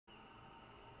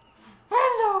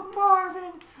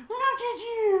at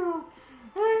you!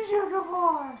 Hey, sugar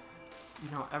boy!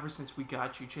 You know, ever since we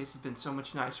got you, Chase has been so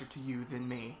much nicer to you than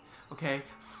me. Okay?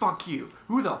 Fuck you.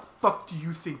 Who the fuck do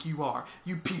you think you are?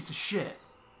 You piece of shit.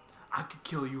 I could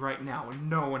kill you right now and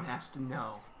no one has to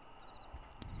know.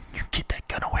 You get that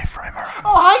gun away from him or I'll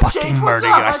Oh, hi, fucking Chase. What's murder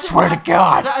up? you, I swear to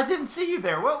God. I didn't see you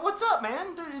there. What's up,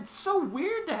 man? It's so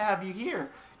weird to have you here.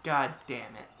 God damn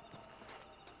it.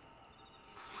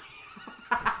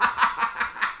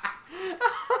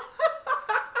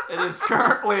 It is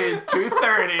currently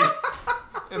 2:30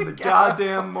 in the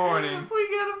goddamn morning. We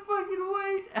gotta fucking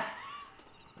wait.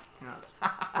 You know,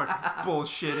 it's fucking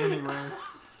bullshit anyways.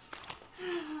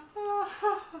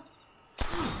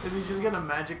 Is he just gonna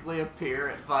magically appear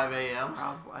at 5 a.m.?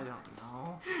 I don't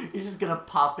know. He's just gonna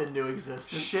pop into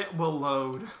existence. Shit will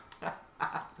load.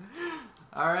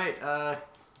 Alright,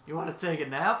 you wanna take a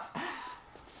nap?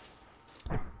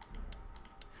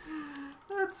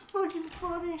 That's fucking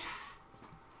funny.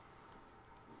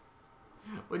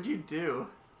 What'd you do?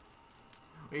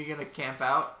 Are you gonna camp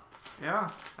out? Yeah.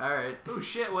 Alright. Oh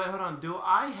shit, wait, hold on. Do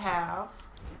I have...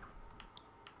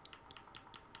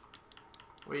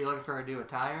 What are you looking for, a new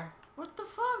attire? What the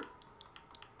fuck?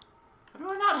 How do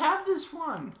I not have this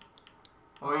one?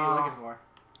 What were you looking for?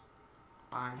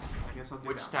 Fine. I guess I'll do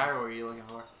Which that attire were you looking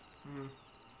for? one.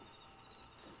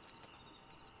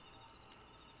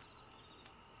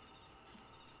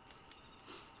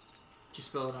 Did you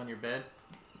spill it on your bed?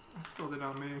 I spilled it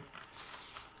on me.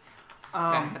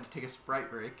 I had to take a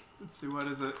Sprite break. Let's see, what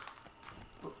is it?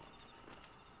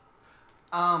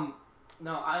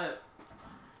 No,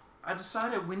 I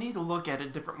decided we need to look at a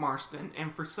different Marston,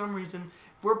 and for some reason,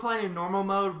 if we're playing in normal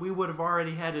mode, we would have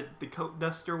already had the coat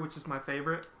duster, which is my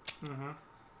favorite.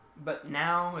 But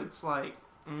now it's like,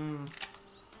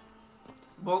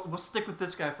 well, we'll stick with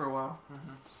this guy for a while.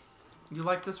 You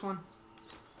like this one?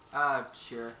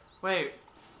 Sure. Wait.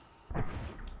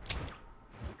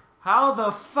 How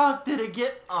the fuck did it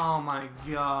get? Oh my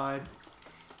god.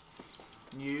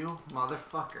 You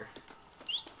motherfucker.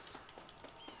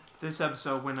 This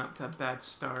episode went up to a bad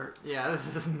start. Yeah,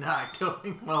 this is not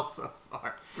going well so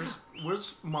far.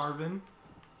 Where's Marvin?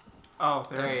 Oh,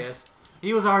 there he is.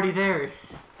 He was already there.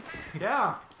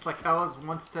 Yeah. It's like I was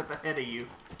one step ahead of you.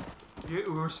 We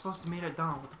were supposed to meet at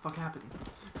dawn. What the fuck happened?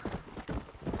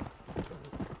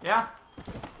 Yeah.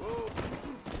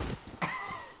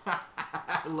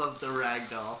 I love the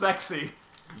ragdoll. Sexy.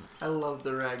 I love the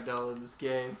ragdoll in this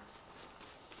game.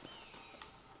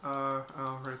 Oh,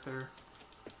 right there.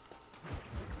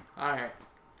 Alright.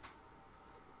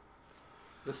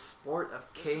 The sport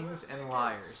of kings and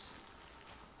liars.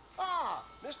 Ah,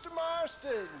 Mr.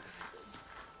 Marston!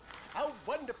 How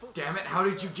wonderful! Damn it, how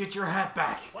did you get your hat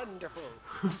back? Wonderful!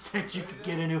 Who said you could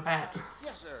get a new hat?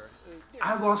 Yes, sir.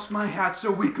 I lost my hat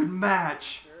so we could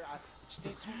match. Sir, I just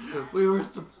need some We were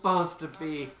supposed to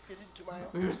be. fit into my...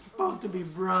 We were supposed to be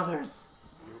brothers.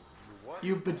 What?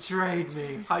 You betrayed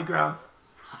me. High ground.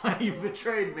 You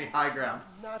betrayed me, High Ground.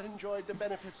 Not enjoyed the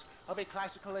benefits of a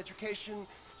classical education,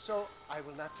 so I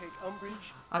will not take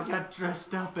umbrage. I got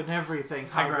dressed up and everything,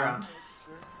 High Ground.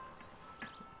 Sir,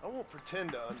 I won't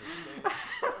pretend to understand.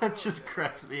 That just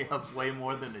cracks me up way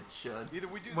more than it should. Either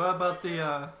we do What about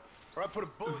the or I put a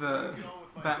bullet the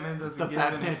Batman doesn't The give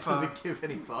Batman any doesn't fucks. give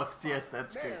any fucks. Yes,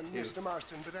 that's Man, good too. Mr.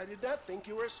 Marston, but I did not think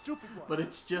you were a stupid one. But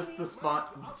it's just the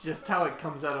spot, just how it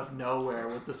comes out of nowhere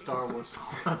with the Star Wars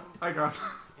one. High ground.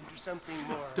 Into something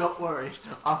more. Don't worry,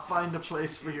 I'll find a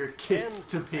place for your kids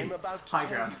to be. I'm about to High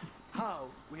tell Ground. you how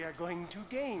we are going to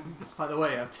game. By the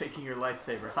way, I'm taking your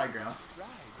lightsaber, High Ground. Right.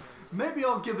 Maybe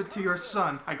I'll give it to your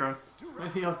son. High ground.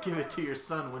 Maybe I'll give it to your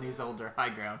son when he's older, High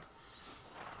Ground.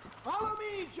 Follow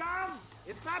me, John.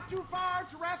 It's not too far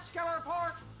to Rathskeller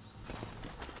Port.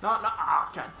 No. Ah,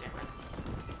 god damn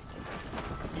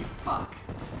it. You fuck.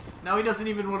 Now he doesn't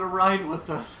even want to ride with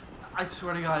us. I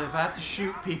swear to God, if I have to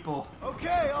shoot people,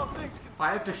 Okay, all things If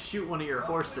I have to shoot one of your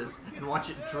horses and watch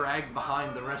it drag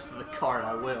behind the rest of the cart,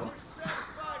 I will.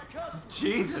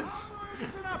 Jesus.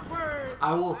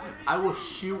 I will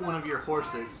shoot one of your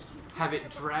horses, have it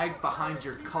drag behind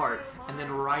your cart, and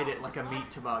then ride it like a meat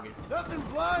toboggan. Nothing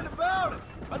blind about it.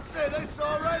 I'd say they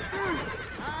saw right through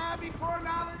you. Before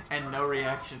knowledge, And no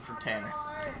reaction from Tanner.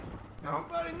 No,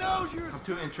 everybody knows you're. I'm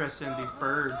too interested in these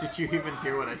birds. Did you even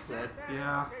hear what I said?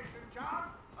 Yeah.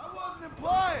 I wasn't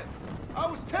implying. I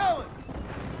was telling.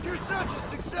 You're such a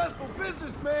successful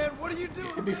businessman. What are you doing?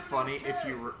 It'd be funny if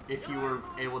you were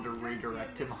able to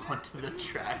redirect him onto the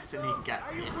tracks and he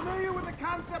got hit. Familiar with the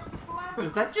concept of philanthropy?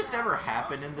 Does that just ever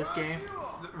happen in this game?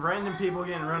 Random people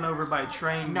getting run over by a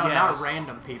train. No, yes. not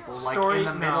random people. Like Story- in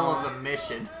the middle no. of the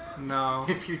mission. No.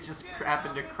 If you just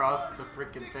happen to cross the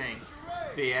freaking thing,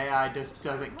 the AI just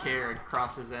doesn't care and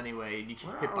crosses anyway, and you get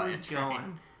Where hit are by we a train.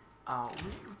 going? Oh, we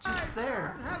were just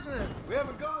there. Hasn't it? We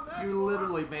haven't gone that You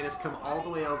literally made us come all the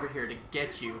way over here to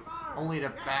get you, only to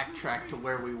backtrack to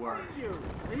where we were.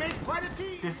 We made quite a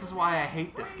team. This is why I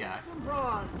hate this guy.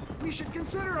 Braun. We should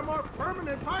consider a more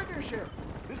permanent partnership.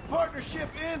 This partnership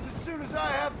ends as soon as I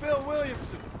have Bill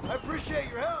Williamson. I appreciate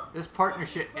your help. This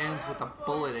partnership ends with a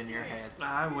bullet in your head.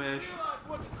 I wish.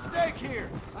 What's at stake here?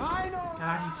 I know.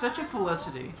 God, he's such a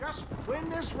Felicity. Just win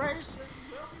this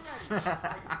race.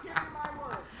 I give my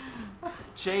word.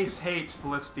 Chase hates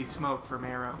Felicity Smoke from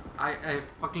Arrow. I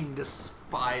fucking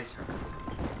despise her.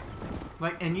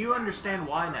 Like, and you understand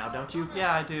why now, don't you?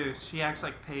 Yeah, I do. She acts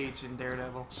like Paige in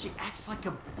Daredevil. She acts like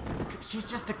a... She's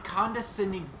just a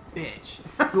condescending bitch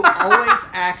who always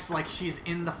acts like she's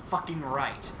in the fucking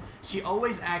right. She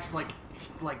always acts like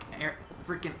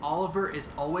freaking Oliver is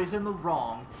always in the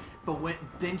wrong, but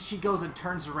then she goes and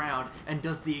turns around and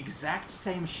does the exact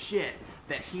same shit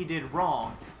that he did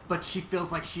wrong, but she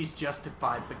feels like she's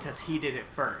justified because he did it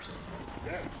first.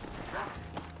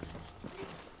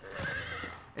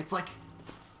 It's like,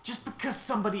 just because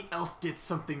somebody else did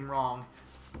something wrong,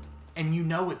 and you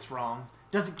know it's wrong,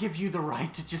 doesn't give you the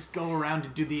right to just go around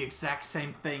and do the exact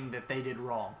same thing that they did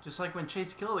wrong. Just like when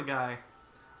Chase killed a guy.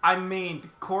 I mean, the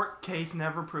court case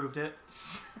never proved it.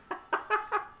 It's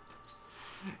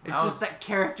just that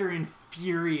character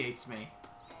infuriates me.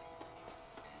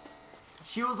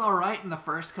 She was alright in the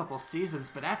first couple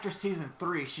seasons, but after season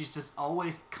 3, she's just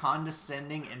always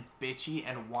condescending and bitchy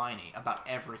and whiny about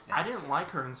everything. I didn't like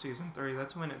her in season 3.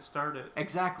 That's when it started.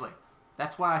 Exactly.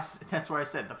 That's why I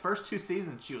said the first 2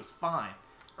 seasons she was fine.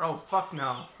 Oh, fuck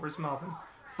no. Where's Melvin?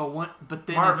 But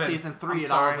then Marvin, in season 3, I'm it all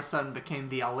sorry. of a sudden became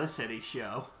the Olicity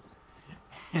show.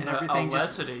 And everything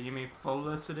just... Olicity. You mean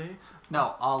Felicity?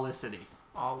 No, Olicity.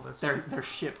 Olicity. Their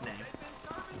ship name.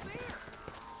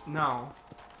 No.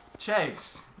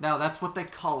 Chase. No, that's what they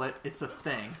call it. It's a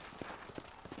thing.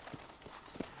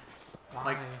 Why?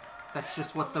 Like, that's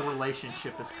just what the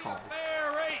relationship is called.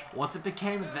 Once it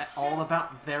became all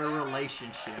about their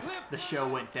relationship, the show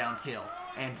went downhill.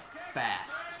 And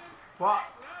fast. Well,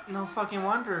 no fucking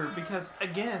wonder, because,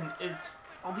 again, it's...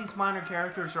 all these minor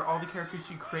characters are all the characters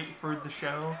you create for the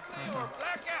show.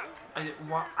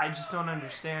 I just don't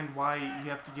understand why you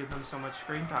have to give them so much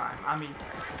screen time. I mean...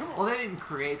 Well, they didn't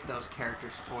create those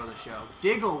characters for the show.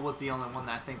 Diggle was the only one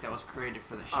that I think that was created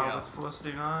for the show. Oh, was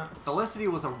Felicity not? Felicity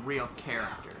was a real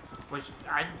character. Which,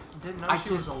 I didn't know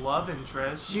she was a love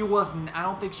interest. She wasn't... I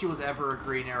don't think she was ever a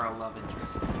Green Arrow love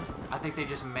interest. I think they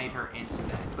just made her into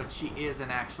that. But she is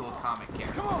an actual comic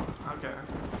character. Come on. Okay.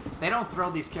 They don't throw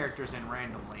these characters in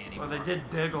randomly anymore. Well, they did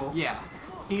Diggle. Yeah.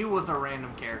 He was a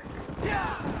random character.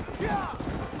 Yeah.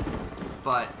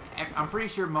 But I'm pretty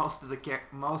sure most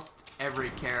every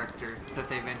character that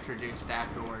they've introduced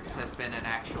afterwards has been an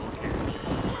actual character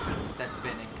that's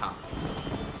been in comics.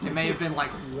 It may have been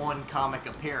like one comic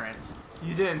appearance.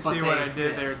 You didn't but see they what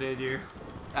exist. I did there, did you?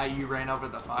 You ran over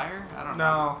the fire? I don't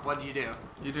No. know. What'd you do?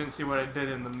 You didn't see what I did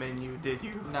in the menu, did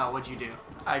you? No, what'd you do?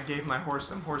 I gave my horse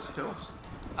some horse pills.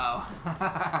 Oh.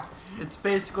 It's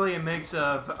basically a mix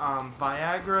of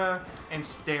Viagra and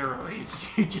steroids.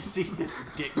 You just see his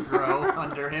dick grow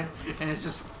under him, and it's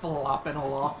just flopping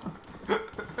along.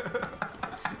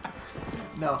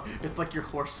 No, it's like your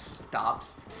horse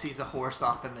stops, sees a horse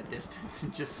off in the distance,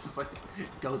 and just is like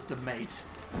goes to mate.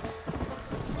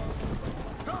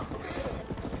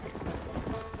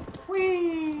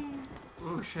 Whee!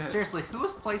 Oh shit. Seriously, who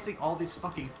is placing all these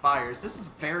fucking fires? This is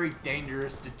very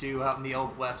dangerous to do out in the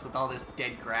Old West with all this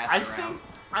dead grass around.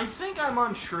 I think I'm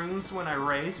on shrooms when I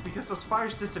race because those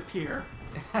fires disappear.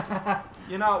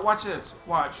 You know, watch this.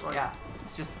 Watch. Like, yeah,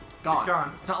 it's just gone. It's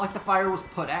gone. It's not like the fire was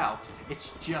put out.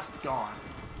 It's just gone.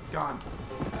 Gone.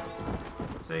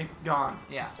 See? Gone.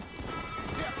 Yeah.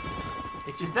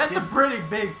 It's just That's a pretty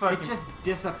big fucking... It just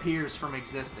disappears from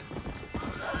existence.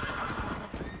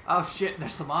 Oh shit,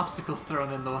 there's some obstacles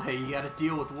thrown in the way. You gotta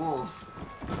deal with wolves.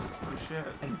 Oh shit.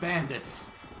 And bandits.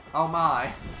 Oh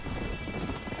my.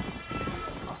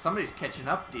 Oh, somebody's catching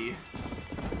up to you.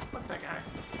 Fuck that guy.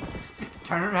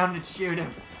 Turn around and shoot him.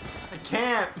 I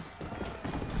can't.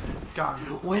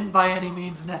 Gone. Win by any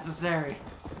means necessary.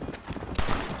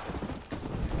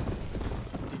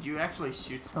 Did you actually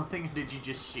shoot something, or did you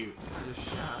just shoot? I just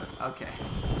shot. Okay.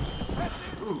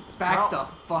 Ooh, Back the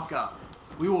fuck up.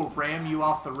 We will ram you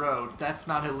off the road. That's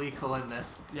not illegal in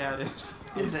this. Yeah, it is.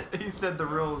 Is it? He said the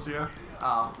rules, yeah.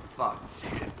 Oh, fuck.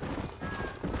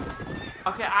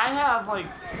 Okay, I have, like...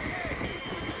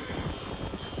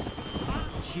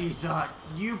 Jesus.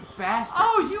 You bastard!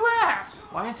 Oh, you ass!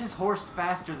 Why is his horse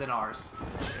faster than ours?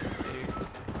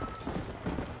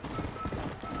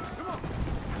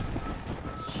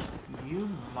 You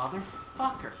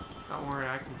motherfucker! Don't worry,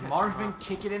 I can catch Marvin, him up.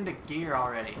 kick it into gear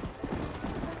already.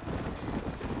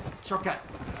 Shortcut.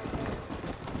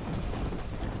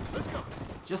 Let's go.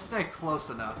 Just stay close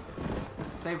enough.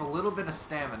 Save a little bit of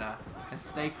stamina and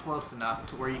stay close enough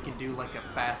to where you can do like a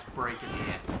fast break at the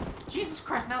end. Jesus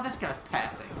Christ! Now this guy's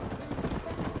passing.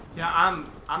 Yeah,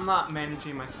 I'm not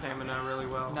managing my stamina really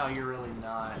well. No, you're really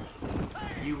not.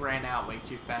 You ran out way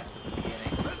too fast at the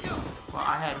beginning. Let's go. Well,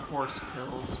 I had horse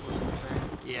pills was the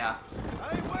thing. Yeah.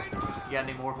 I ain't waiting around. You got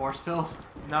any more horse pills?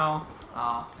 No.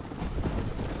 Aw.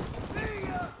 See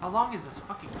ya. How long is this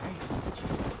fucking race?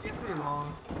 Jesus. Pretty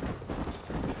long.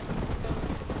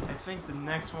 I think the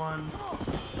next one.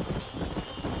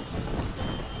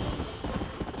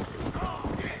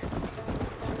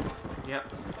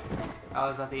 Yep. Oh,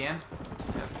 is that the end?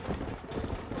 Yep.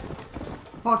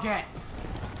 Book it!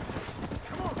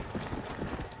 Come on.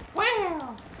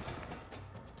 Wow!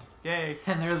 Yay.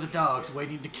 And they're the dogs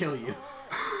waiting to kill you.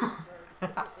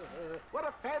 What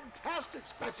a fantastic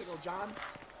spectacle, John.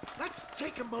 Let's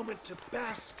take a moment to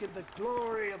bask in the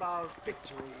glory of our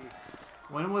victory.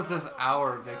 When was this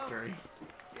our victory?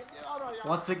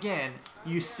 Once again,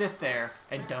 you sit there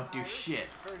and don't do shit.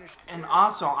 And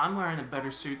also, I'm wearing a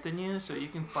better suit than you, so you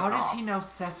can fuck How does off. he know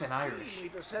Seth and Irish?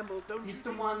 We've assembled, don't He's you the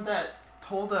think? one that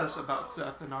told us about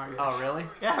Seth and Irish. Oh, really?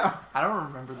 Yeah. I don't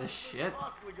remember this shit.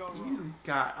 Possibly go wrong. You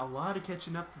got a lot of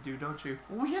catching up to do, don't you?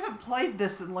 We haven't played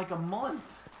this in like a month.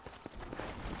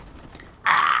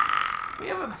 We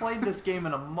haven't played this game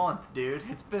in a month, dude.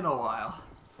 It's been a while.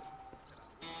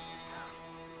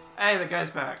 Hey, the guy's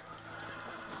back.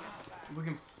 We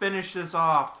can finish this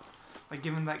off by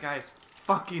giving that guy his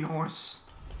fucking horse.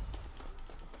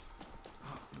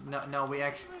 No, we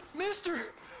actually... Mister,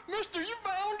 you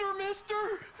found her, mister.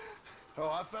 Oh,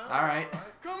 I found it. All right.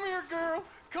 Come here, girl.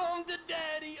 Come to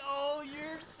daddy. Oh,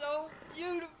 you're so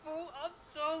beautiful.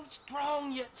 So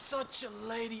strong, yet such a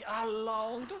lady. I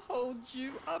long to hold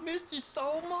you. I missed you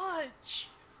so much.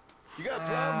 You got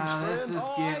problems, this friend? is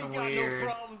I getting ain't got weird. no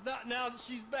problems. Not now that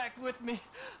she's back with me.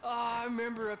 I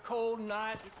remember a cold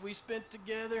night that we spent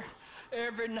together.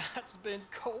 Every night's been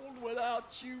cold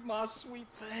without you, my sweet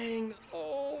thing.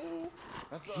 Oh.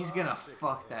 He's gonna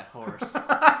fuck that horse.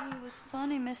 He was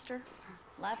funny, mister.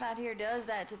 Life out here does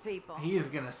that to people. He is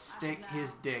gonna stick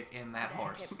his dick in that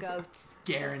horse. Hip goats.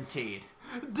 Guaranteed.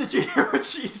 Did you hear what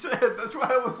she said? That's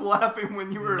why I was laughing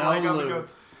when you were No like on the lube. go.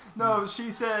 No,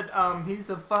 she said, he's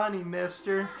a funny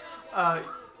mister.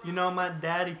 You know, my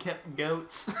daddy kept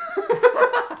goats.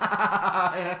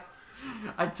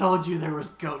 I told you there was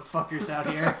goat fuckers out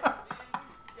here.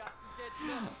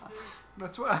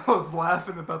 That's why I was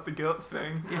laughing about the goat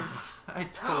thing. I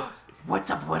told.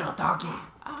 What's up, little doggy?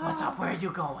 What's up? Where are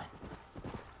you going?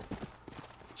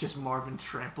 Just Marvin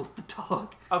tramples the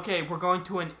dog. Okay, we're going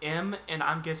to an M, and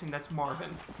I'm guessing that's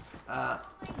Marvin.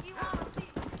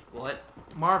 What?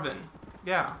 Marvin.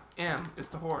 Yeah, M is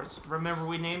the horse. Remember,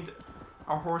 we named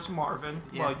our horse Marvin.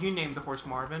 Yeah. Well, you named the horse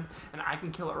Marvin, and I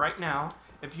can kill it right now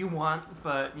if you want,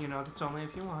 but, you know, that's only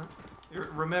if you want.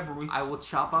 Remember, I will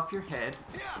chop off your head.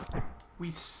 we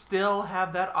still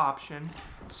have that option.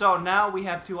 So now we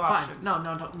have two options. Fine.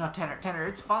 No, Tanner,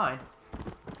 it's fine.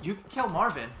 You can kill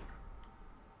Marvin.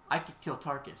 I could kill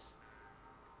Tarkus.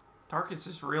 Tarkus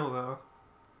is real, though.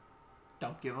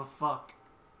 Don't give a fuck.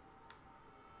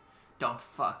 Don't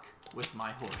fuck with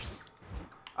my horse.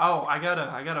 Oh, I got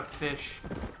a fish.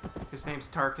 His name's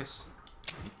Tarkus.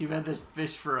 You've had this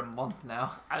fish for a month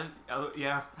now.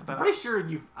 Yeah, I'm but pretty sure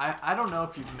you've... I don't know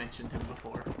if you've mentioned him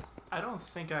before. I don't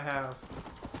think I have.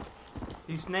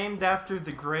 He's named after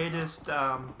the greatest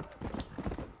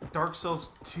Dark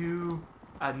Souls 2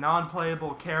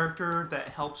 non-playable character that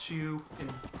helps you in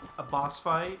a boss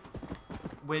fight.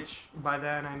 Which, by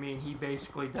that I mean he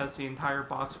basically does the entire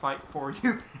boss fight for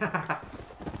you.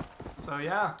 So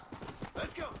yeah.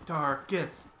 Let's go.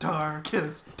 Darkest. You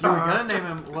were gonna name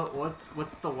him...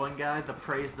 What's the one guy? The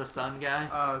Praise the Sun guy?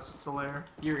 Solaire.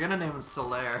 You were gonna name him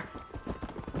Solaire.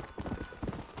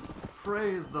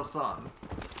 Praise the Sun.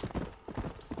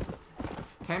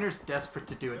 Tanner's desperate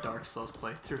to do a Dark Souls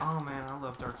playthrough. Oh man, I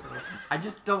love Dark Souls. I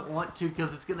just don't want to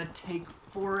because it's gonna take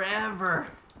forever.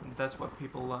 That's what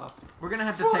people love. We're gonna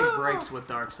have to take breaks with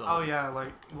Dark Souls. Oh yeah, like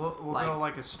we'll Like- go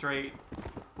like a straight.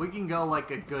 We can go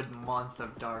like a good month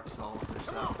of Dark Souls or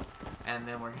so, and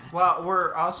then we're gonna. Well,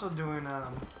 we're also doing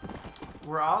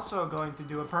we're also going to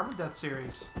do a permadeath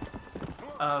series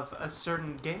of a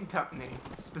certain game company,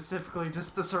 specifically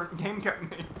just a certain game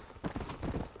company.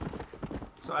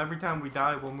 So So every time we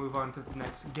die, we'll move on to the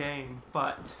next game.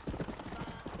 But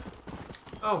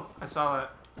oh, I saw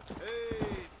that. Hey,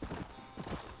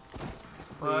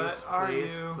 What are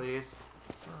please, you? please.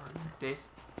 Please.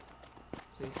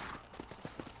 Please.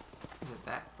 Is it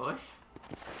that bush?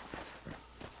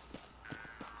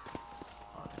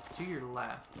 Oh, it's to your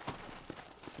left.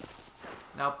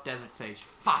 Nope, desert sage.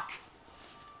 Fuck!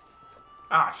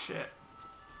 Ah, shit.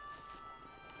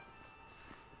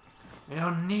 We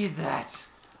don't need that.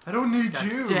 I don't need God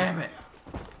you. damn it.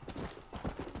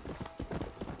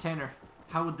 Tanner,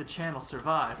 how would the channel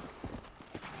survive?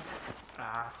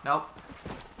 Ah, Nope,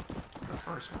 it's the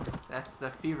first one. that's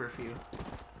the feverfew.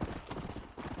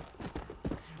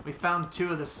 We found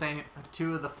two of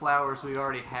the flowers we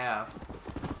already have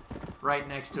right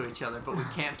next to each other, but we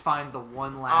can't find the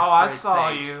one last Oh, I red saw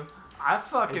sage. you. I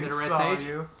fucking Is it a red saw sage?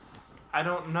 you. I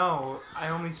don't know. I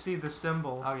only see the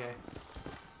symbol. Okay.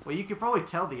 Well, you could probably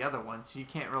tell the other ones. You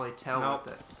can't really tell Nope.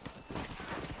 with the...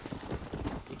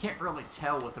 You can't really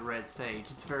tell with the red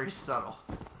sage. It's very subtle.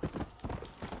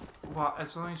 Well,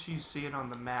 as long as you see it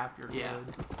on the map, you're Yeah.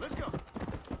 good. let's go.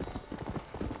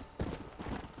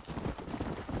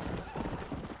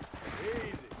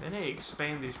 Easy. They need to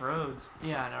expand these roads.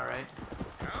 Yeah, I know, right?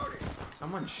 Howdy.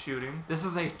 Someone's shooting. This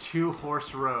is a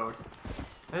 2-horse road.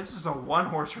 This is a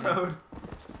one-horse road.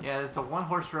 Yeah, it's a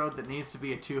 1-horse road that needs to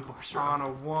be a 2-horse road. On a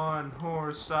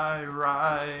one-horse I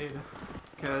ride,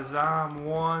 'cause I'm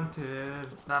wanted.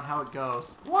 It's not how it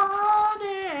goes.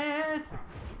 Wanted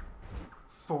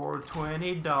for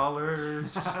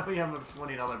 $20. We have a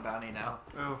 $20 bounty now.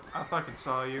 Oh, I fucking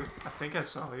saw you. I think I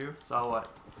saw you. So what?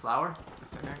 Flower? I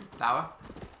think. Flower?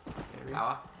 Maybe.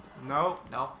 Flower? Nope.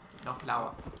 No. No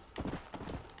flower.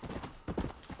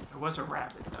 It was a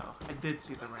rabbit, though. I did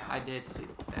see the rabbit. I did see.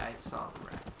 I saw the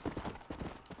rabbit.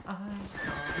 I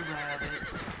saw the rabbit.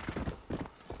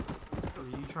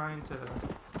 Are you trying to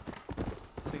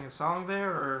sing a song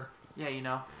there, or? Yeah, you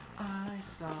know. I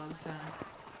saw the sun.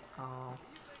 Oh.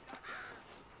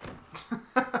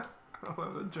 I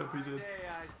love the jump he did.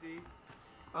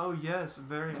 Oh, yes,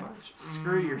 very much.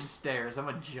 Screw your stairs. I'm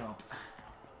a jump.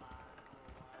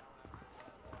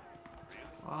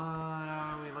 What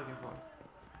are we looking for?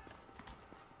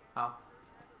 Oh.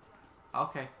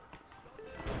 Okay.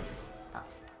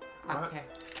 What? Okay.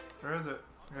 Where is it?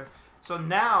 Okay. So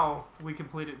now we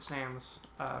completed Sam's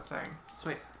thing.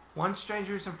 Sweet. One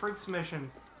Strangers and Freaks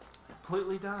mission.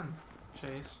 Completely done,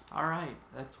 Chase. Alright.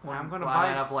 That's one. I'm gonna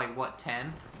line buy out of like, what,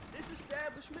 10? This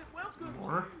establishment welcomes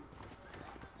More?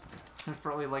 There's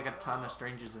probably like a ton of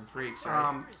strangers and freaks,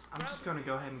 right? I'm just gonna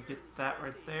go ahead and get that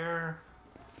right there.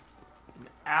 An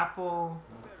apple.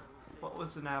 What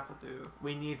was an apple do?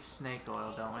 We need snake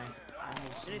oil, don't we? I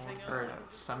need some Anything more. Or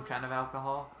some kind of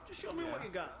alcohol. Just show me what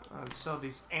you got. So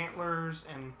these antlers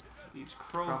and these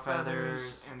crow, Crow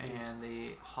feathers, feathers and these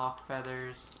the hawk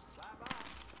feathers.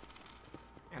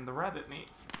 and the rabbit meat.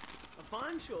 A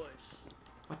fine choice.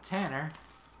 But Tanner,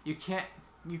 you can't.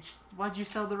 Why'd you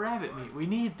sell the rabbit meat? We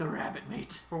need the rabbit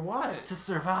meat For what? to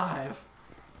survive.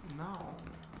 No.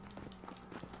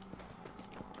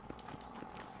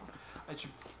 I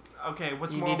should. Okay,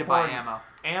 what's You more need to buy important?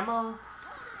 ammo. Ammo?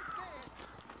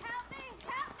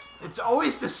 It's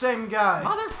always the same guy.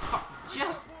 Motherfucker,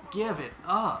 just give it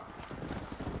up.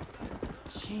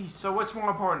 Jeez. So what's more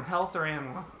important, health or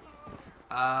ammo?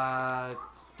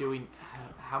 Do we?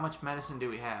 How much medicine do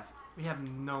we have? We have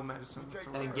no medicine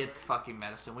whatsoever. Then get fucking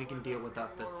medicine. We can deal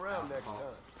without the Going around next alcohol.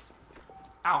 time.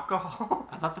 Alcohol?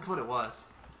 I thought that's what it was.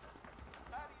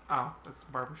 Oh, that's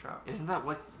the barbershop. Isn't that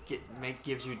what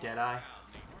gives you dead eye?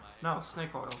 No,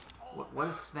 snake oil. What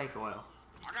is snake oil?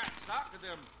 I got stock of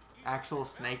them. Actual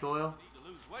snake oil? Need to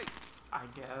lose weight. I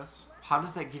guess. How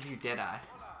does that give you dead eye?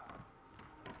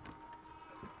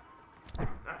 I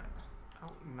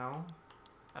don't know.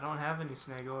 I don't have any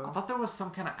snake I oil. thought there was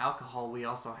some kind of alcohol we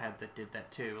also had that did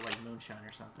that too, like moonshine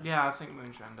or something. Yeah, I think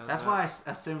moonshine does That's that. why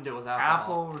I assumed it was alcohol.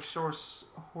 Apple restores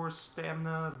horse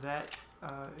stamina. That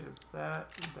is that.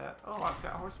 Oh, I've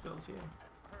got horse pills here.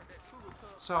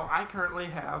 So I currently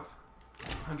have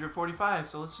 145.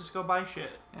 So let's just go buy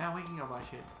shit. Yeah, we can go buy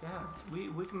shit. Yeah,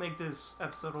 we can make this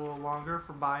episode a little longer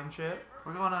for buying shit.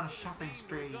 We're going on a shopping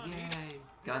spree. Yay.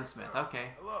 Gunsmith. Okay.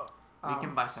 Hello. We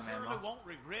can buy some Surely ammo. won't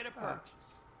regret a purchase.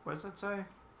 What does that say?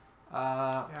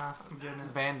 Uh, Yeah, I'm getting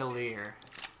it. bandolier.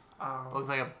 Looks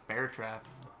like a bear trap.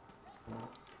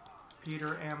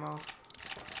 Peter ammo.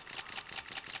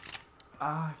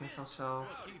 I guess I'll sell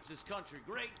What keeps this country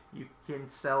great? You can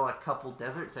sell a couple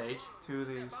desert sage. 2 of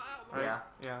these. Right? Yeah.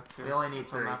 Yeah, 2. We only need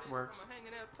That's how 3. math works.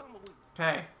 Hanging out tumbleweed.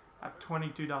 Okay, I have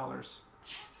 $22.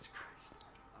 Jesus Christ.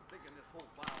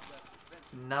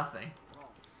 It's nothing.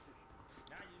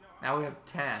 Now we have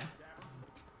 10.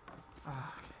 Okay.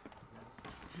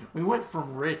 We went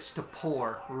from rich to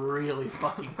poor really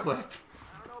fucking quick.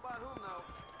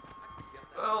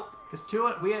 Well,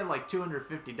 Because we had like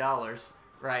 $250,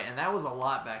 right? And that was a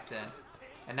lot back then.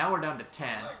 And now we're down to 10.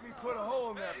 Make me put a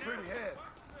hole in that pretty head.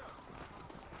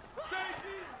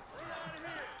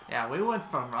 Yeah, we went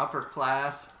from upper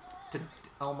class to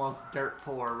almost dirt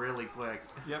poor really quick.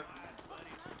 yep.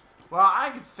 Well, I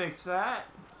can fix that.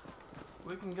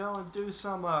 We can go and do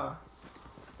some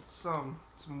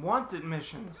wanted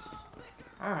missions.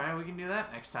 Alright, we can do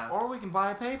that next time. Or we can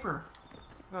buy a paper.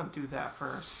 I'm gonna do that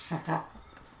first.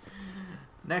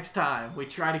 Next time, we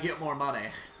try to get more money.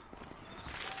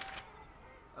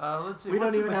 Let's see. We don't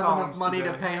what's in even the have enough columns money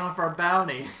today? to pay off our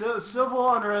bounty. So,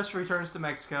 civil unrest returns to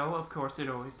Mexico. Of course, it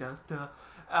always does. Duh.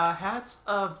 Hats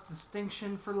of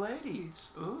distinction for ladies.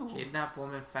 Ooh. Kidnapped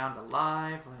woman found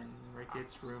alive. Lynn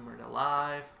Ricketts rumored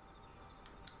alive.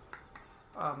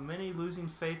 Many losing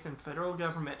faith in federal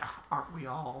government. Aren't we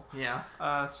all? Yeah.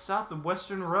 South of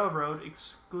Western Railroad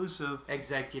exclusive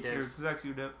Executives.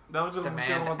 executive. That was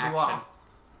Demand the action. law.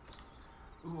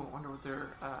 Ooh, I wonder what they're.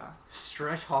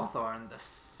 Stresh Hawthorne, the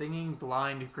singing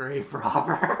blind grave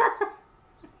robber.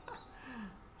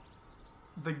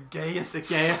 The gayest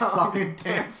song and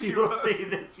dance you will see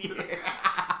this year.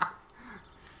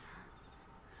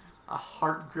 A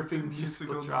heart-gripping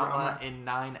musical drama in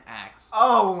 9 acts.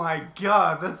 Oh my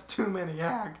god, that's too many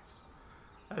acts.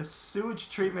 A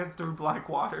sewage treatment through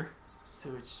Blackwater.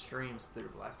 Sewage streams through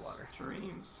Blackwater.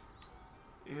 Streams.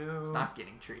 Ew. It's not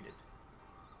getting treated.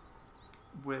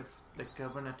 With The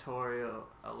gubernatorial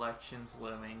elections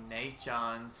looming, Nate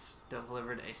Johns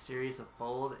delivered a series of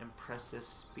bold, impressive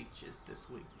speeches this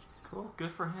week. cool,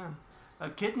 good for him.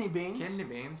 Kidney beans. Kidney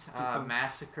beans. some-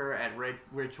 Massacre at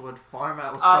Ridgewood Farm.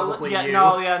 That was probably you.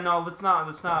 No, let's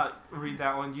not read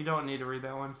that one. You don't need to read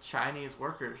that one. Chinese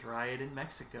workers riot in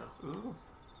Mexico. Ooh.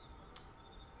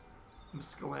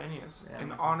 Miscellaneous. Yeah,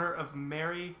 In honor of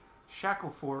Mary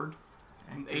Shackelford,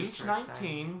 age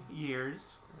 19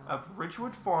 years, of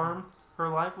Ridgewood Farm, her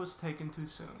life was taken too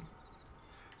soon.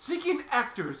 Seeking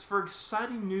actors for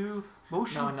exciting new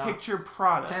motion picture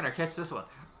products. Tanner, catch this one.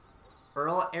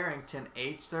 Earl Arrington,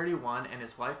 age 31, and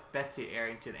his wife Betsy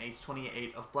Arrington, age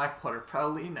 28, of Blackwater,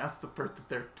 proudly announced the birth of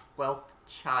their 12th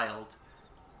child.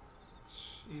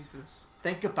 Jesus.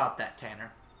 Think about that,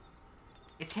 Tanner.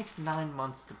 It takes 9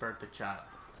 months to birth a child.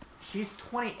 She's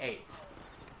 28.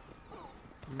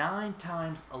 9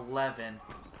 times 11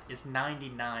 is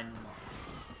 99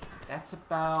 months. That's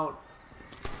about...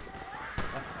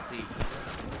 Let's see.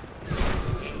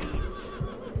 8...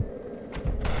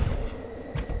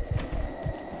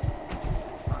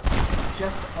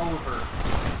 Just over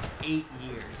 8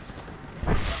 years.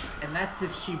 And that's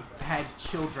if she had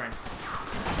children.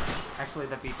 Actually,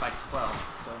 that'd be by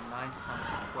 12. So 9 times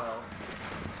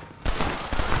 12.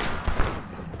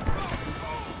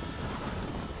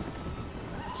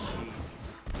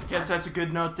 Jesus. Guess that's a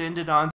good note to end it on.